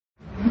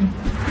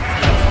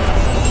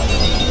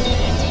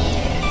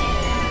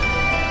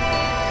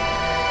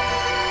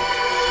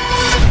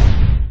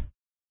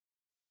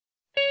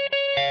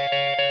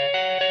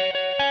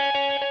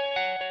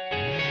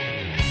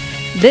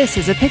This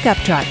is a pickup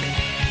truck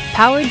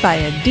powered by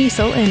a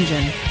diesel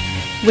engine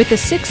with a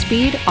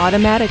 6-speed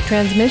automatic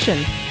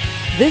transmission.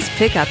 This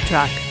pickup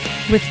truck,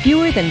 with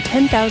fewer than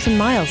 10,000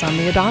 miles on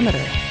the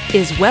odometer,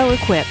 is well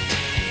equipped.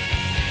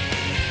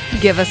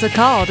 Give us a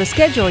call to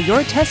schedule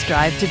your test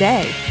drive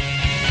today.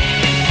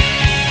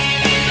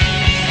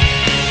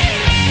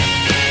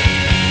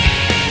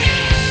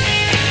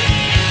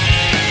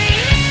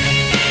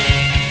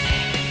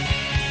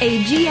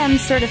 A GM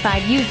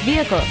certified used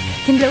vehicle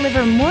can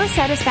deliver more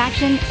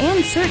satisfaction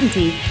and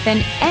certainty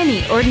than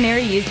any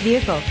ordinary used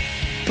vehicle.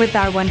 With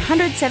our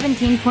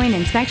 117-point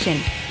inspection,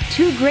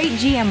 2 great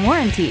GM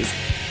warranties,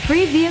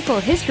 free vehicle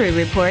history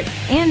report,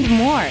 and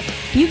more,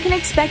 you can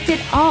expect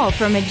it all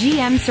from a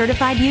GM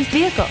certified used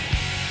vehicle.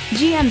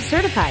 GM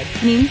certified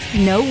means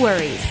no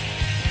worries.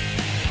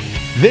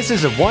 This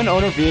is a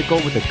one-owner vehicle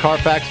with a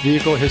Carfax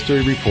Vehicle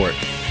History Report.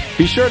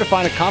 Be sure to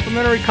find a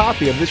complimentary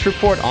copy of this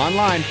report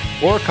online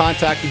or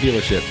contact the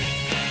dealership.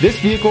 This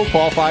vehicle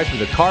qualifies for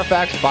the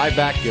Carfax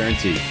Buyback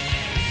Guarantee.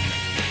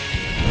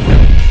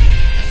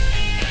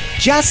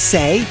 Just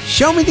say,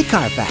 "Show me the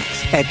Carfax"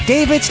 at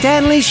David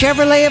Stanley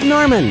Chevrolet of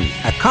Norman,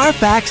 a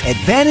Carfax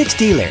Advantage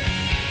dealer.